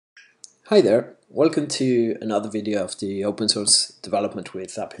Hi there, welcome to another video of the open source development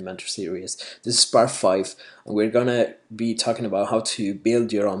with App Inventor series. This is part 5 and we're gonna be talking about how to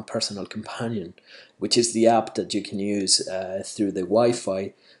build your own personal companion, which is the app that you can use through the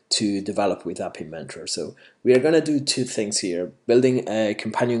Wi-Fi to develop with App Inventor. So we are gonna do two things here: building a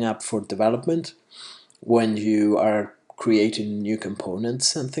companion app for development when you are creating new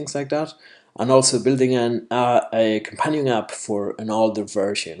components and things like that, and also building a companion app for an older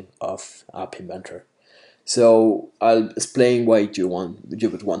version of App Inventor. So I'll explain why you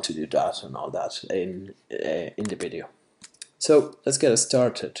would want to do that and all that in the video. So let's get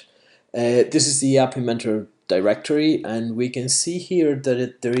started. This is the App Inventor directory, and we can see here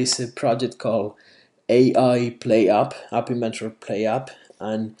that there is a project called AI Play App, App Inventor Play App,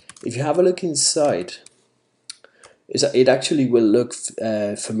 and if you have a look inside, it actually will look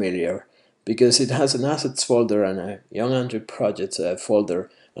familiar, because it has an assets folder and a Young Android projects folder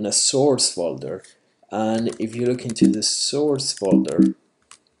and a source folder. And if you look into the source folder,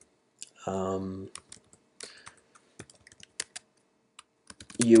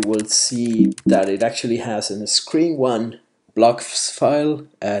 you will see that it actually has a screen1 blocks file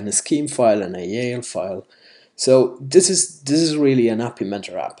and a scheme file and a YAML file. So this is really an App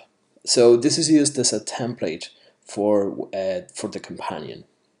Inventor app. So this is used as a template for the companion.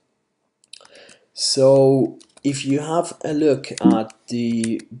 So if you have a look at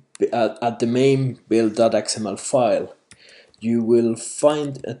the main build.xml file, you will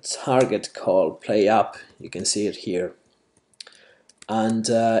find a target called play app. You can see it here. And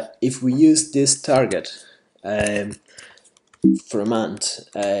if we use this target command,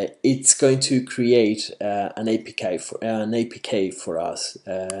 it's going to create an APK for us.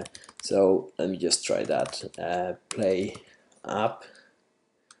 So let me just try that. Play app,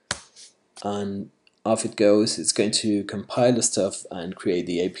 and off it goes. It's going to compile the stuff and create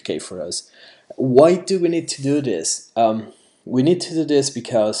the APK for us. Why do we need to do this? We need to do this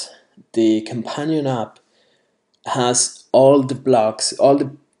because the companion app has all the blocks, all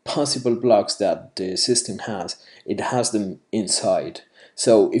the possible blocks that the system has. It has them inside.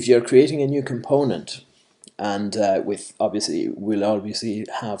 So if you're creating a new component, and we'll obviously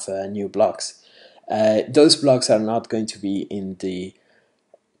have new blocks, those blocks are not going to be in the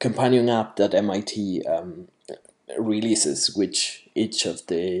companion app that MIT releases, which each of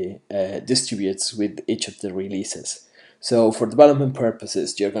the distributes with each of the releases. So for development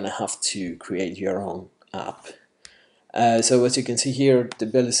purposes, you're going to have to create your own app. So as you can see here, the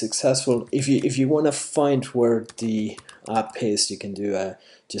build is successful. If you want to find where the app is, you can do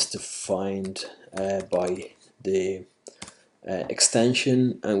just to find by the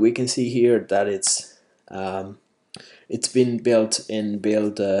extension, and we can see here that it's been built in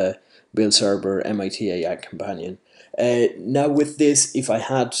build server MIT AI companion. Now with this, if I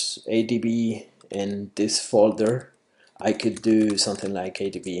had ADB in this folder, I could do something like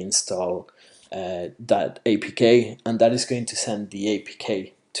ADB install that APK, and that is going to send the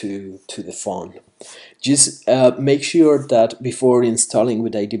APK to the phone. Just make sure that before installing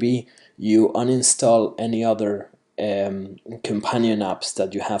with ADB, you uninstall any other companion apps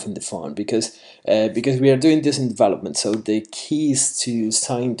that you have in the phone, because we are doing this in development. So the keys to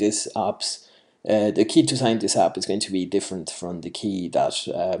sign these apps, the key to sign this app is going to be different from the key that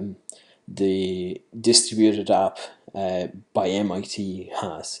the distributed app by MIT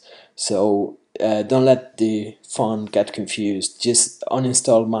has. So don't let the phone get confused. Just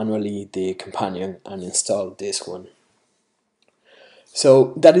uninstall manually the companion and install this one.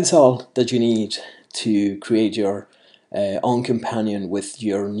 So that is all that you need to create your own companion with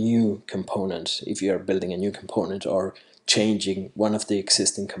your new component, if you are building a new component or changing one of the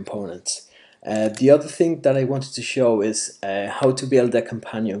existing components. The other thing that I wanted to show is how to build a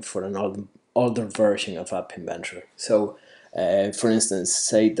companion for an older version of App Inventor. So for instance,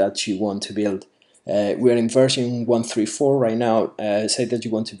 say that you want to build, we're in version 1.3.4 right now, say that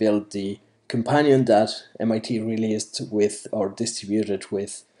you want to build the companion that MIT released with or distributed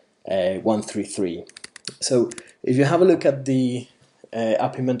with 1.3.3. So if you have a look at the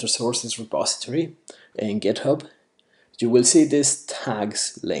App Inventor sources repository in GitHub, you will see this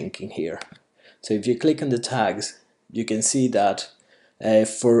tags link in here. So if you click on the tags, you can see that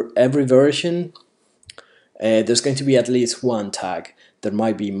for every version, there's going to be at least one tag. There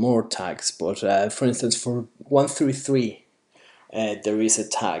might be more tags, but for instance, for 1.3.3, there is a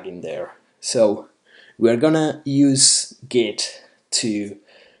tag in there. So we're gonna use Git to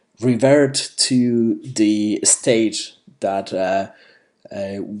revert to the state that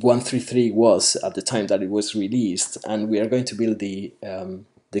 1.3.3 was at the time that it was released, and we are going to build the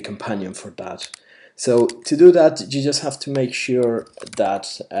companion for that. So to do that, you just have to make sure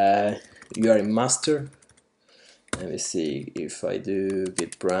that you are in master. Let me see if I do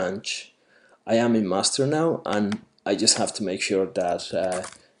git branch. I am in master now, and I just have to make sure that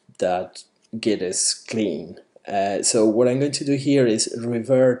that git is clean. So what I'm going to do here is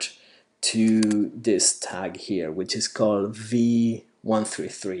revert to this tag here, which is called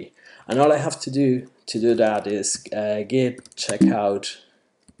v133, and all I have to do that is git checkout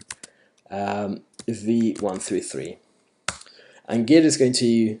v133, and git is going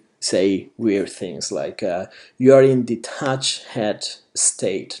to say weird things like you are in detach head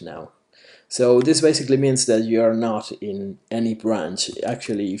state now. So this basically means that you are not in any branch.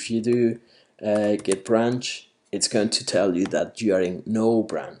 Actually, if you do git branch, it's going to tell you that you are in no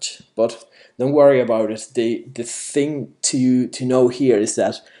branch. But don't worry about it. The thing to know here is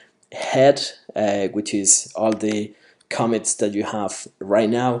that head, which is all the commits that you have right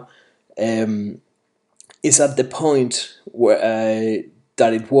now, is at the point where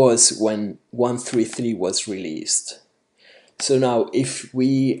that it was when 133 was released. So now, if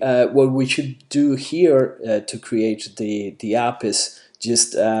we what we should do here to create the app is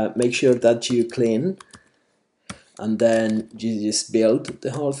just make sure that you clean, and then you just build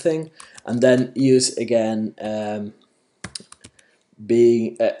the whole thing, and then use again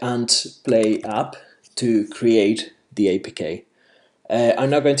being and play app to create the APK.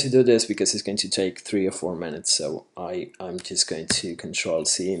 I'm not going to do this because it's going to take 3 or 4 minutes, so I'm just going to Control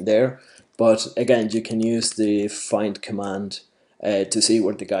C in there. But again, you can use the find command to see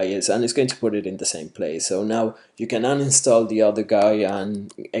where the guy is, and it's going to put it in the same place. So now you can uninstall the other guy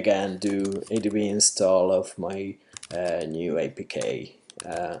and again do adb install of my new APK,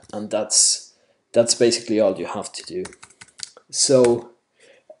 and that's basically all you have to do. So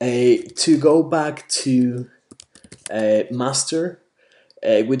to go back to master,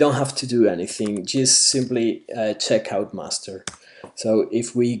 we don't have to do anything, just simply check out master. So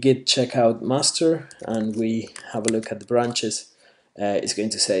if we git checkout master and we have a look at the branches, it's going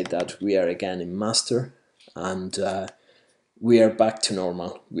to say that we are again in master, and we are back to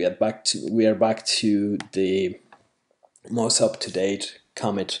normal. We are back to the most up-to-date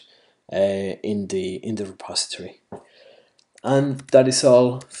commit in the repository. And that is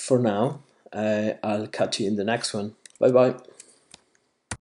all for now. I'll catch you in the next one. Bye bye.